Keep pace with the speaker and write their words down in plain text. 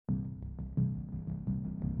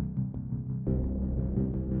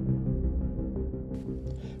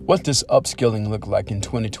What does upskilling look like in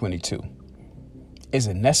 2022? Is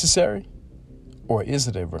it necessary or is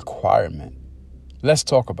it a requirement? Let's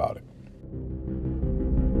talk about it.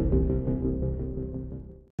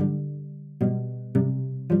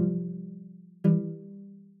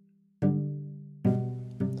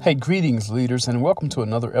 Hey, greetings, leaders, and welcome to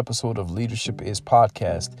another episode of Leadership Is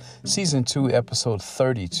Podcast, Season 2, Episode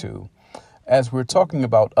 32, as we're talking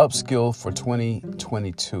about upskill for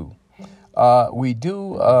 2022. We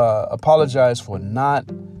do apologize for not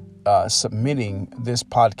submitting this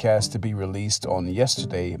podcast to be released on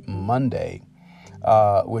yesterday, Monday,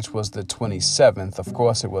 which was the 27th. Of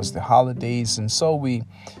course, it was the holidays, and so we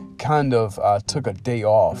kind of took a day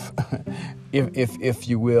off, if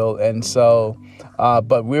you will. And so,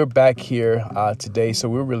 but we're back here today, so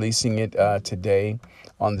we're releasing it today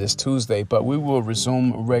on this Tuesday. But we will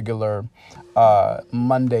resume regular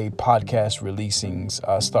Monday podcast releasings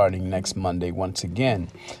starting next Monday once again.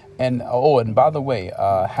 And by the way,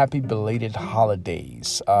 happy belated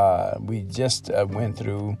holidays. We just went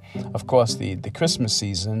through, of course, the Christmas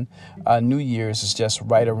season. New Year's is just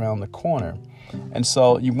right around the corner. And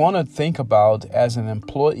so you want to think about, as an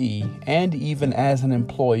employee and even as an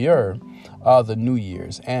employer, the New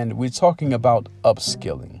Year's. And we're talking about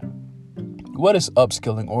upskilling. What is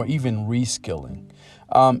upskilling or even reskilling?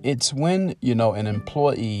 It's when, an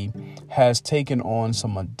employee has taken on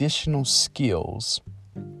some additional skills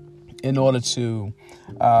in order to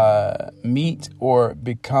meet or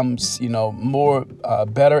becomes, more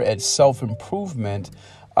better at self-improvement,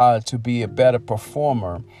 to be a better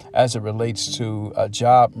performer as it relates to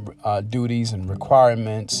job duties and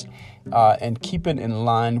requirements, and keeping in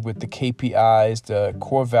line with the KPIs, the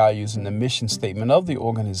core values, and the mission statement of the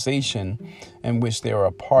organization in which they are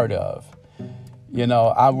a part of.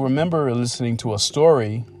 I remember listening to a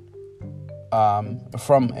story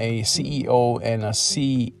from a CEO and a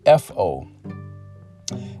CFO.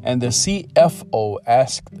 And the CFO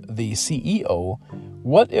asked the CEO,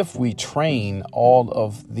 what if we train all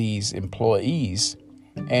of these employees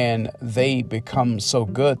and they become so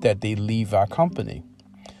good that they leave our company?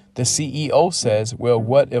 The CEO says, well,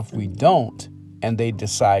 what if we don't and they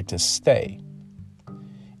decide to stay?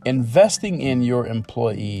 Investing in your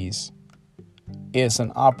employees is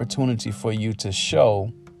an opportunity for you to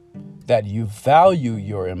show that you value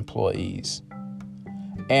your employees.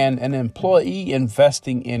 And an employee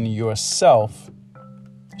investing in yourself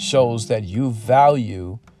shows that you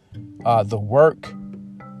value the work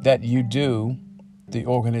that you do, the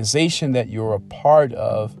organization that you're a part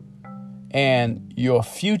of, and your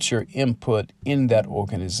future input in that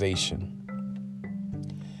organization.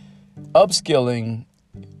 Upskilling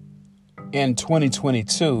in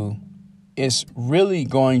 2022 is really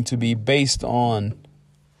going to be based on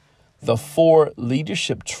the 4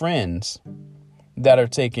 leadership trends that are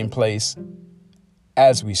taking place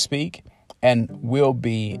as we speak and will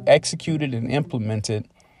be executed and implemented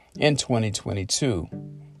in 2022.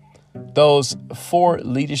 Those 4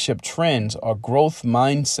 leadership trends are growth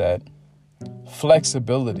mindset,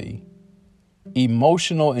 flexibility,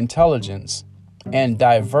 emotional intelligence, and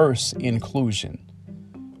diverse inclusion.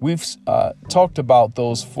 We've talked about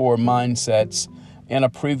those 4 mindsets in a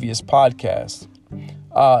previous podcast.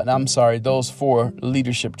 Those 4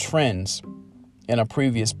 leadership trends in a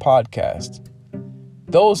previous podcast.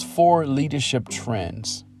 Those 4 leadership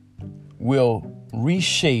trends will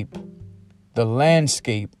reshape the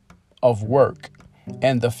landscape of work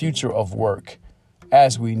and the future of work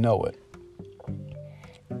as we know it.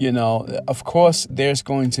 Of course, there's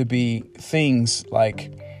going to be things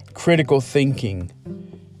like critical thinking,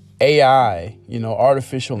 AI,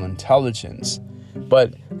 artificial intelligence,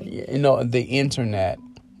 but, the internet,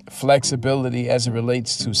 flexibility as it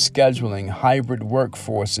relates to scheduling, hybrid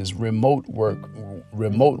workforces, remote work,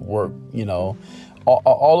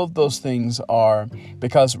 all of those things are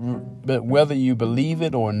because whether you believe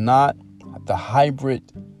it or not, the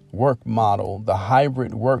hybrid work model, the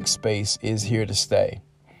hybrid workspace is here to stay.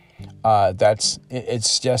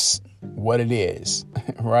 It's just what it is,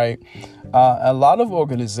 right? A lot of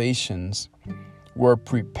organizations were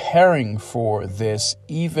preparing for this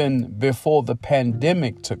even before the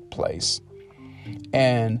pandemic took place.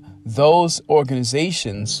 And those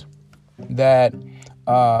organizations that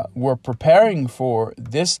were preparing for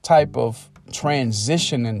this type of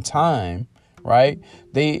transition in time, right?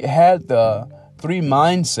 They had the 3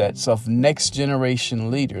 mindsets of next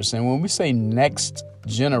generation leaders. And when we say next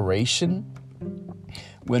generation,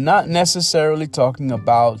 we're not necessarily talking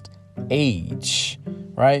about age,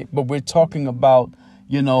 right? But we're talking about,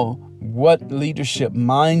 what leadership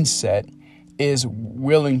mindset is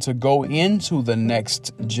willing to go into the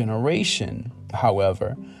next generation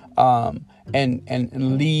however,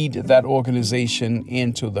 and lead that organization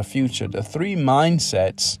into the future. The three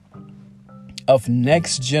mindsets of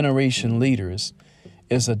next generation leaders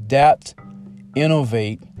is adapt,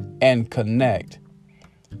 innovate, and connect.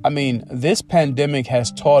 I mean, this pandemic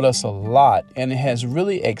has taught us a lot, and it has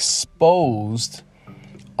really exposed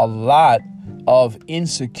a lot of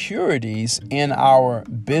insecurities in our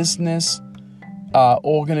business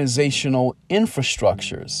organizational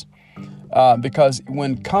infrastructures. Because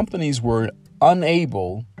when companies were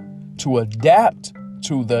unable to adapt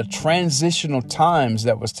to the transitional times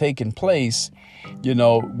that was taking place,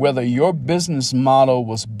 whether your business model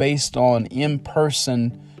was based on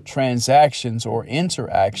in-person transactions or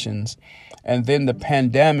interactions, and then the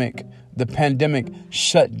pandemic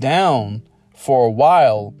shut down for a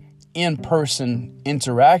while in-person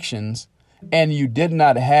interactions, and you did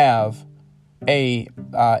not have a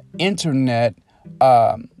internet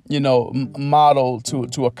model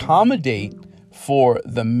to accommodate for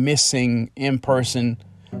the missing in-person,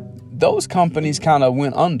 those companies kind of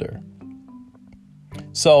went under.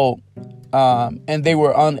 So, and they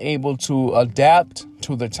were unable to adapt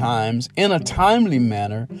to the times in a timely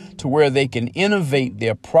manner to where they can innovate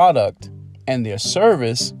their product and their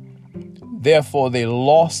service. Therefore, they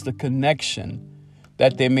lost the connection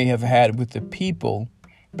that they may have had with the people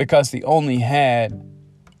because they only had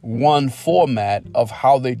one format of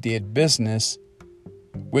how they did business,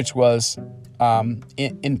 which was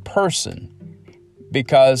in person,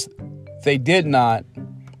 because they did not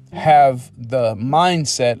have the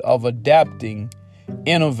mindset of adapting,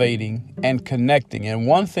 innovating, and connecting. And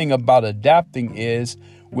one thing about adapting is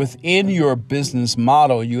within your business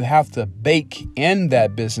model, you have to bake in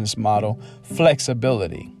that business model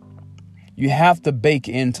flexibility. You have to bake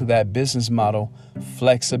into that business model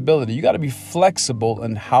flexibility. You got to be flexible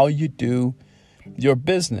in how you do your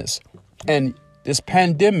business. And this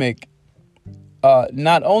pandemic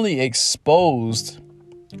not only exposed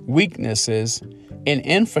weaknesses in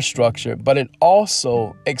infrastructure, but it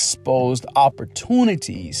also exposed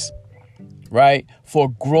opportunities, right, for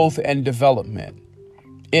growth and development.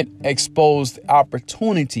 It exposed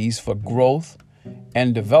opportunities for growth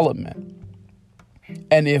and development.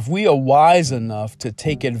 And if we are wise enough to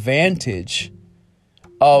take advantage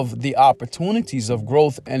of the opportunities of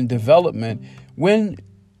growth and development when,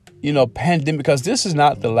 pandemic, because this is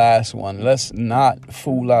not the last one. Let's not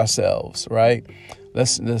fool ourselves, right?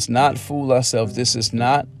 Let's not fool ourselves. This is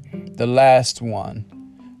not the last one.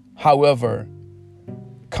 However,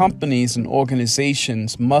 companies and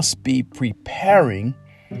organizations must be preparing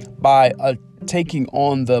by taking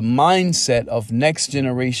on the mindset of next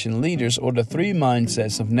generation leaders, or the three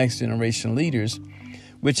mindsets of next generation leaders,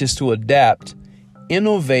 which is to adapt,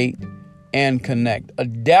 innovate, and connect.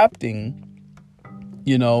 Adapting,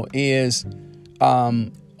 is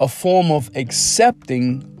a form of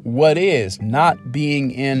accepting what is, not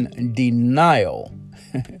being in denial.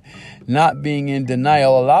 Not being in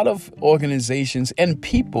denial. A lot of organizations and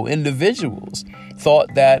people, individuals,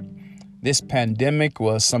 thought that this pandemic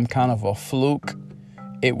was some kind of a fluke.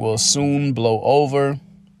 It will soon blow over.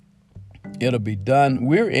 It'll be done.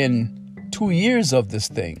 We're in 2 years of this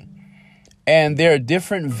thing. And there are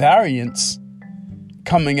different variants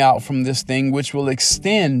coming out from this thing, which will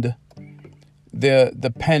extend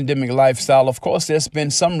the pandemic lifestyle. Of course, there's been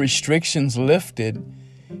some restrictions lifted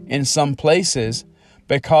in some places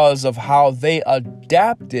because of how they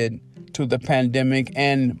adapted to the pandemic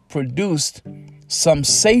and produced some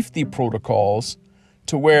safety protocols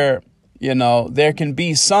to where, there can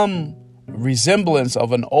be some resemblance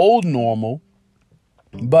of an old normal,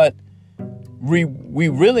 but we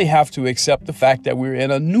really have to accept the fact that we're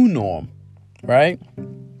in a new norm, right?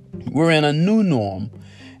 We're in a new norm.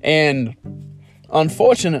 And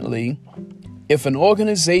unfortunately, if an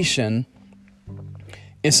organization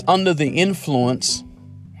is under the influence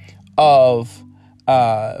of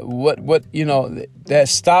that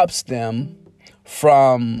stops them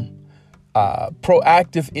from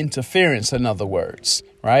proactive interference, in other words,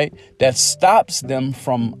 right? That stops them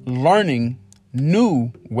from learning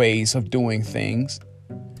new ways of doing things,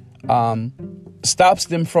 stops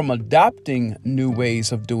them from adopting new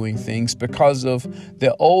ways of doing things because of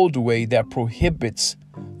the old way that prohibits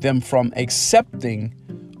them from accepting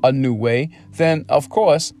a new way, then of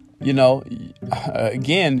course,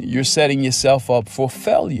 again, you're setting yourself up for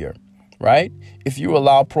failure, right? If you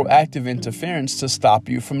allow proactive interference to stop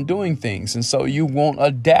you from doing things. And so you won't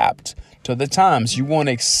adapt to the times. You won't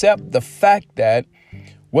accept the fact that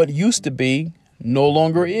what used to be no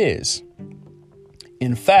longer is.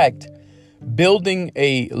 In fact, building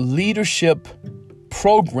a leadership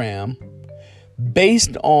program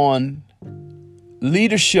based on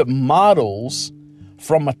leadership models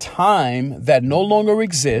from a time that no longer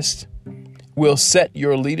exists will set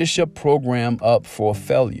your leadership program up for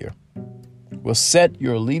failure. Will set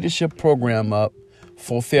your leadership program up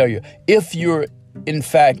for failure if you're in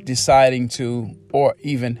fact deciding to or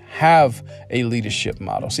even have a leadership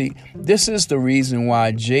model. See, this is the reason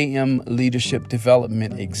why JM Leadership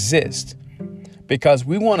Development exists, because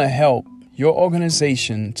we want to help your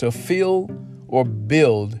organization to fill or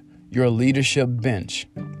build your leadership bench.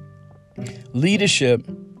 Leadership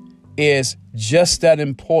is just that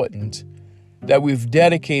important that we've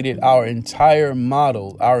dedicated our entire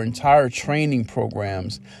model, our entire training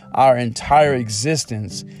programs, our entire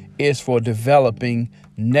existence is for developing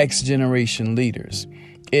next generation leaders.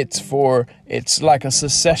 It's like a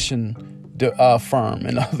succession firm,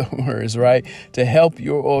 in other words, right? To help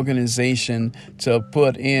your organization to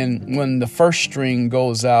put in, when the first string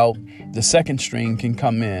goes out, the second string can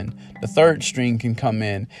come in, the third string can come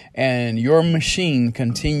in, and your machine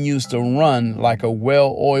continues to run like a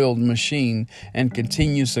well-oiled machine and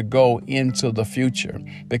continues to go into the future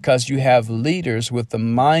because you have leaders with the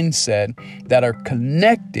mindset that are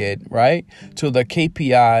connected, right, to the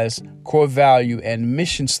KPIs, core value, and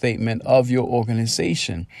mission statement of your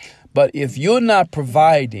organization. But if you're not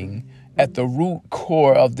providing at the root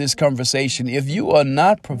core of this conversation, if you are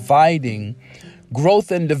not providing growth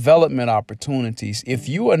and development opportunities, if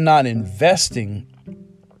you are not investing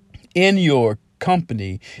in your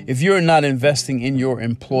company, if you're not investing in your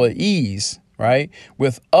employees, right,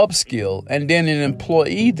 with upskill, and then an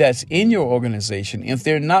employee that's in your organization, if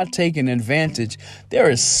they're not taking advantage, there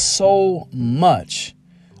is so much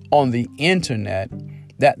on the internet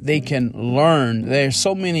that they can learn. There's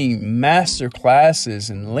so many master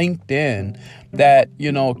classes and LinkedIn that,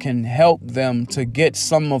 can help them to get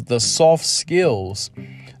some of the soft skills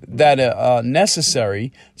that are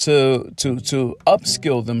necessary to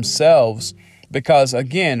upskill themselves. Because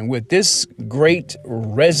again, with this great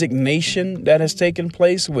resignation that has taken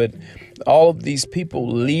place, with all of these people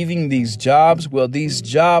leaving these jobs, well, these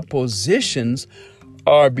job positions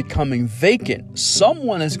are becoming vacant.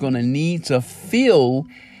 Someone is going to need to fill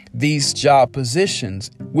these job positions,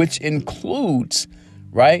 which includes,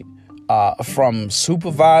 right, from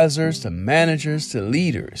supervisors to managers to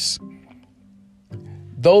leaders.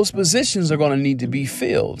 Those positions are going to need to be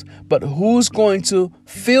filled. But who's going to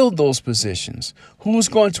fill those positions? Who's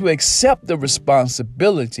going to accept the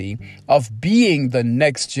responsibility of being the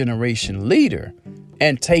next generation leader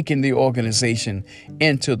and taking the organization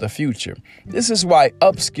into the future? This is why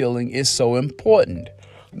upskilling is so important.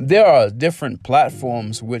 There are different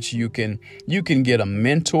platforms which you can get a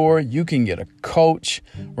mentor, you can get a coach,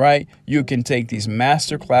 right? You can take these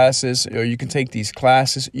master classes, or you can take these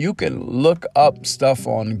classes. You can look up stuff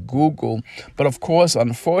on Google. But of course,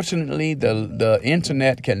 unfortunately, the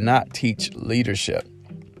internet cannot teach leadership.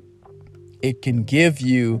 It can give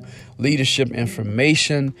you leadership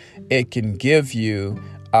information. It can give you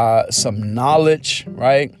some knowledge,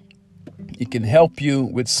 right? It can help you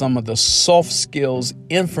with some of the soft skills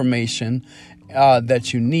information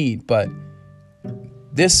that you need. But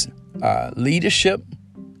this leadership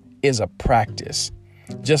is a practice,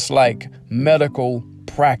 just like medical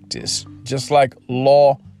practice, just like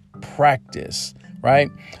law practice, right?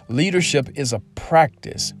 Leadership is a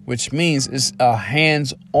practice, which means it's a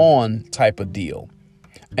hands-on type of deal.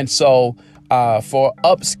 And so for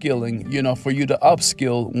upskilling, for you to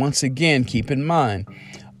upskill, once again, keep in mind,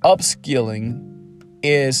 upskilling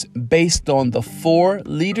is based on the 4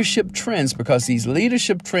 leadership trends, because these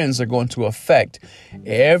leadership trends are going to affect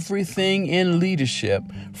everything in leadership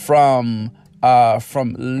from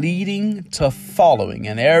leading to following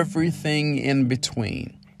and everything in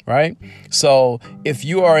between. Right? So if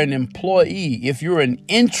you are an employee, if you're an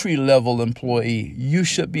entry-level employee, you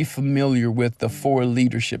should be familiar with the 4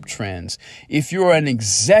 leadership trends. If you're an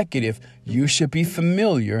executive, you should be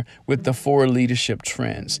familiar with the 4 leadership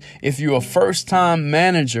trends. If you're a first-time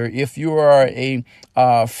manager, if you are a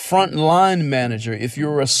frontline manager, if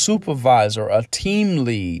you're a supervisor, a team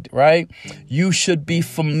lead, right? You should be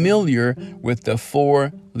familiar with the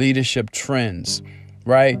 4 leadership trends.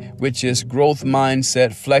 Right, which is growth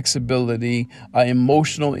mindset, flexibility,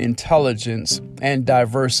 emotional intelligence, and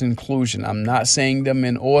diverse inclusion. I'm not saying them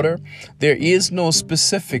in order. There is no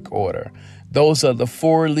specific order. Those are the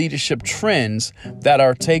 4 leadership trends that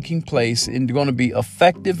are taking place and going to be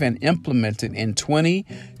effective and implemented in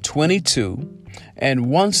 2022. And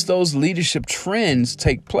once those leadership trends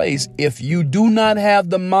take place, if you do not have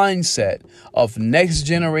the mindset of next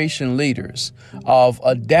generation leaders, of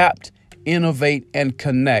adapt, innovate, and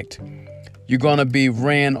connect, you're going to be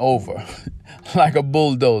ran over. like a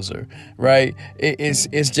bulldozer, right?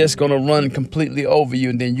 It's just going to run completely over you.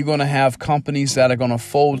 And then you're going to have companies that are going to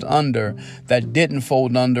fold under that didn't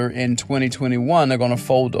fold under in 2021. They're going to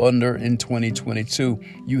fold under in 2022.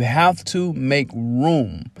 You have to make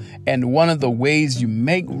room. And one of the ways you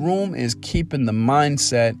make room is keeping the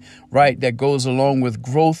mindset, right, that goes along with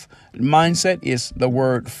growth mindset is the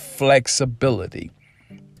word flexibility.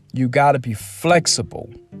 You got to be flexible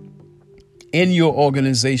in your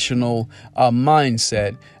organizational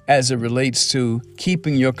mindset as it relates to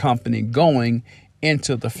keeping your company going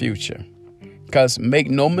into the future. Because make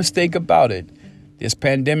no mistake about it, this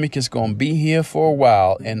pandemic is going to be here for a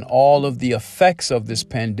while, and all of the effects of this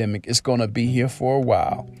pandemic is going to be here for a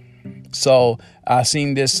while. So I've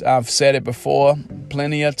seen this, I've said it before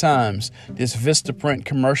plenty of times, this Vistaprint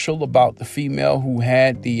commercial about the female who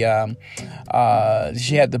had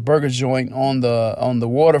she had the burger joint on the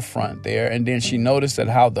waterfront there. And then she noticed that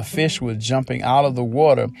how the fish was jumping out of the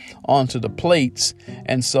water onto the plates.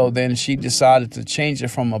 And so then she decided to change it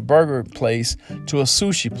from a burger place to a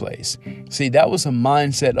sushi place. See, that was a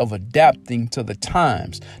mindset of adapting to the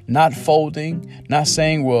times, not folding, not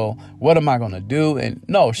saying, well, what am I going to do? And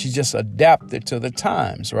no, she just adapted to the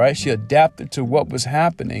times, right? She adapted to what was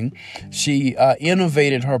happening. She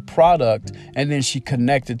innovated her product, and then she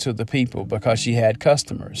connected to the people because she had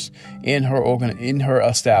customers in her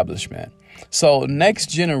establishment. So next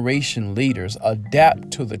generation leaders adapt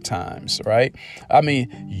to the times, right? I mean,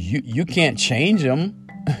 you can't change them.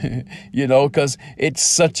 Because it's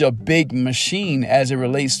such a big machine as it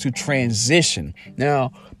relates to transition.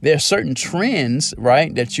 Now, there are certain trends,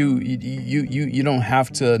 right, that you don't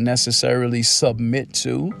have to necessarily submit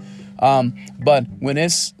to. But when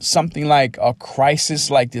it's something like a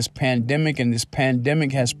crisis like this pandemic, and this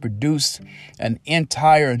pandemic has produced an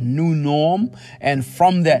entire new norm, and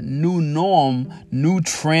from that new norm, new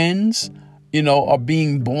trends, are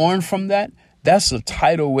being born from that. That's a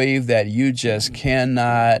tidal wave that you just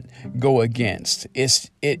cannot go against.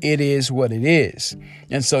 It is what it is.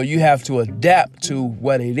 And so you have to adapt to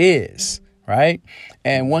what it is, right?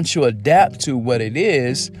 And once you adapt to what it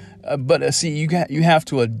is, you have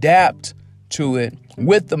to adapt to it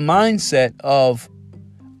with the mindset of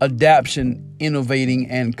adaptation, innovating,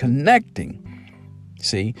 and connecting.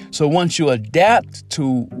 See, so once you adapt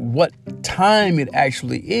to what time it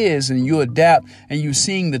actually is, and you adapt, and you're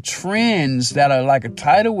seeing the trends that are like a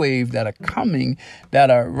tidal wave that are coming, that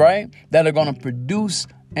are going to produce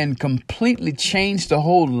and completely change the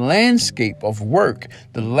whole landscape of work,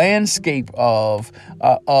 the landscape of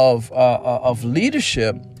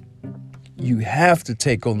leadership. You have to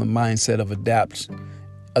take on the mindset of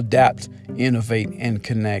adapt, innovate, and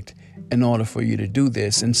connect in order for you to do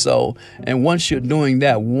this. And once you're doing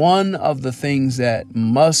that, one of the things that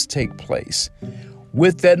must take place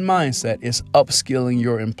with that mindset is upskilling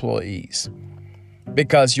your employees,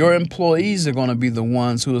 because your employees are going to be the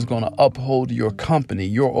ones who is going to uphold your company,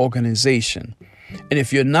 your organization. And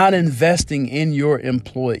if you're not investing in your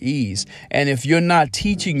employees, and if you're not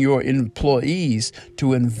teaching your employees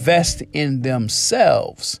to invest in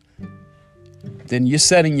themselves, then you're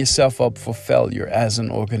setting yourself up for failure as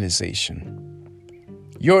an organization.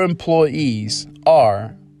 Your employees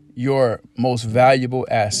are your most valuable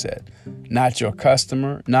asset, not your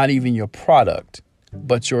customer, not even your product,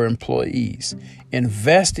 but your employees.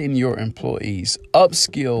 Invest in your employees,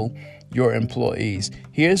 upskill your employees.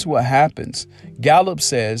 Here's what happens. Gallup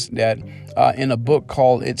says that in a book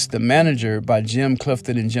called It's the Manager by Jim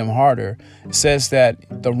Clifton and Jim Harder, says that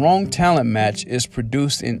the wrong talent match is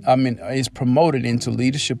promoted into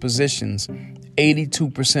leadership positions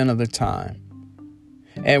 82% of the time.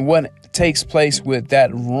 And what takes place with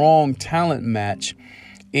that wrong talent match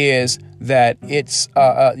is that it's,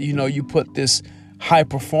 you put this high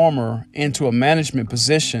performer into a management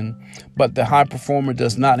position, but the high performer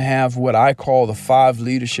does not have what I call the 5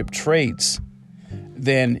 leadership traits,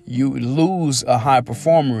 then you lose a high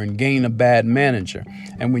performer and gain a bad manager.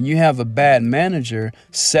 And when you have a bad manager,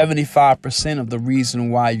 75% of the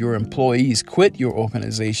reason why your employees quit your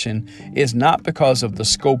organization is not because of the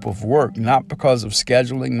scope of work, not because of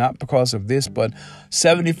scheduling, not because of this, but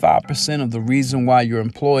 75% of the reason why your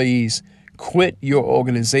employees quit your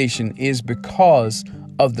organization is because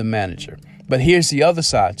of the manager. But here's the other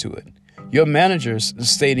side to it. Your managers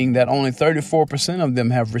stating that only 34% of them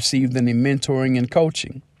have received any mentoring and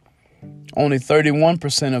coaching. Only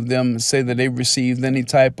 31% of them say that they received any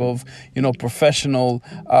type of, professional,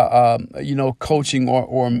 coaching or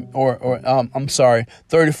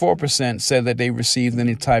 34% said that they received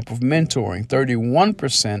any type of mentoring.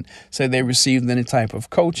 31% say they received any type of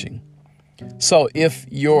coaching. So if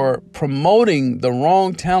you're promoting the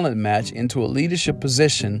wrong talent match into a leadership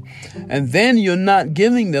position, and then you're not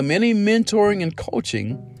giving them any mentoring and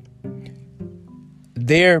coaching,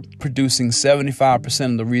 they're producing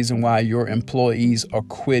 75% of the reason why your employees are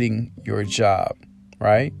quitting your job,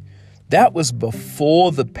 right? That was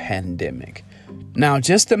before the pandemic. Now,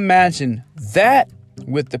 just imagine that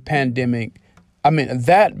with the pandemic.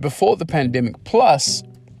 That before the pandemic, plus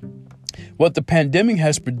what the pandemic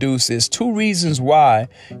has produced is two reasons why,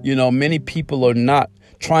 many people are not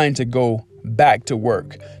trying to go back to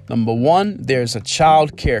work. Number one, there's a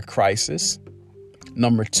child care crisis.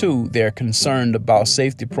 Number two, they're concerned about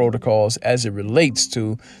safety protocols as it relates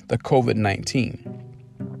to the COVID-19.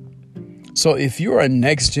 So if you're a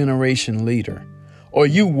next generation leader, or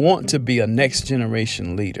you want to be a next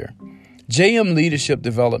generation leader, JM Leadership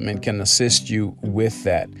Development can assist you with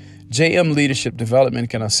that. JM Leadership Development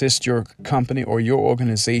can assist your company or your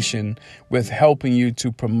organization with helping you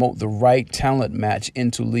to promote the right talent match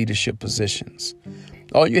into leadership positions.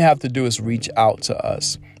 All you have to do is reach out to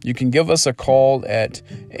us. You can give us a call at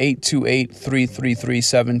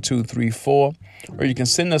 828-333-7234, or you can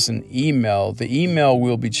send us an email. The email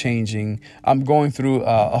will be changing. I'm going through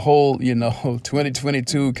a whole,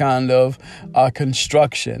 2022 kind of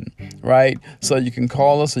construction, right? So you can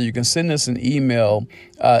call us or you can send us an email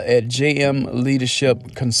at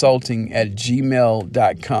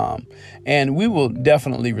jmleadershipconsulting@gmail.com. And we will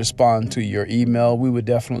definitely respond to your email. We would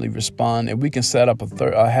definitely respond, and we can set up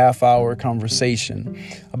a half-hour conversation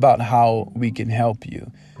about how we can help you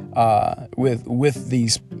with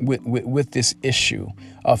this issue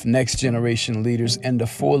of next generation leaders and the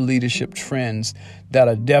 4 leadership trends that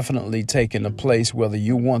are definitely taking place, whether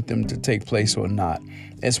you want them to take place or not.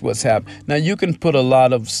 It's what's happening. Now, you can put a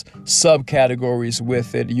lot of subcategories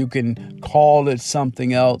with it. You can call it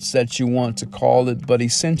something else that you want to call it. But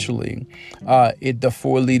essentially, the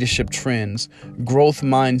 4 leadership trends, growth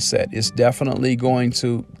mindset is definitely going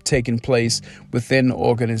to taking place within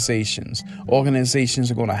organizations.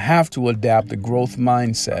 Organizations are going to have to adapt the growth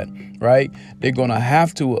mindset, right? They're going to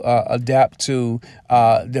have to adapt to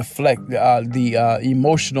the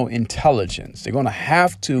emotional intelligence. They're going to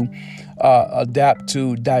have to adapt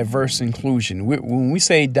to diverse inclusion. When we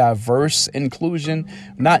say diverse inclusion,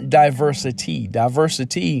 not diversity.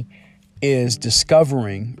 Diversity is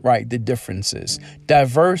discovering, right, the differences.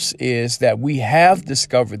 Diverse is that we have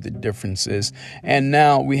discovered the differences, and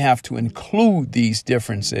now we have to include these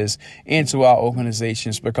differences into our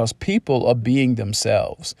organizations because people are being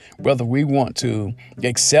themselves. Whether we want to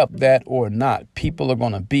accept that or not, people are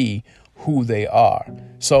going to be who they are.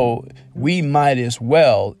 So we might as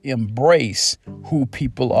well embrace who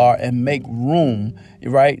people are and make room,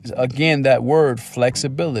 right? Again, that word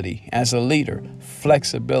flexibility as a leader,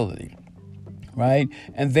 flexibility, right?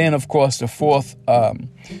 And then, of course, the 4th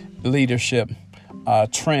leadership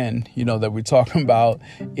trend, that we're talking about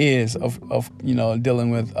is of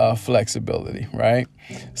dealing with flexibility, right?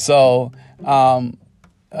 So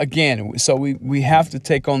again, so we have to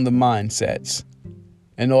take on the mindsets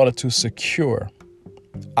in order to secure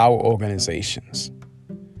our organizations.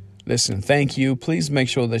 Listen, thank you. Please make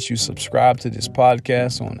sure that you subscribe to this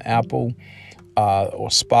podcast on Apple or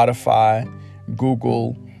Spotify,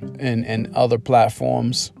 Google, and other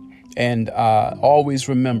platforms. And always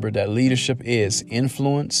remember that leadership is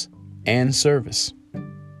influence and service.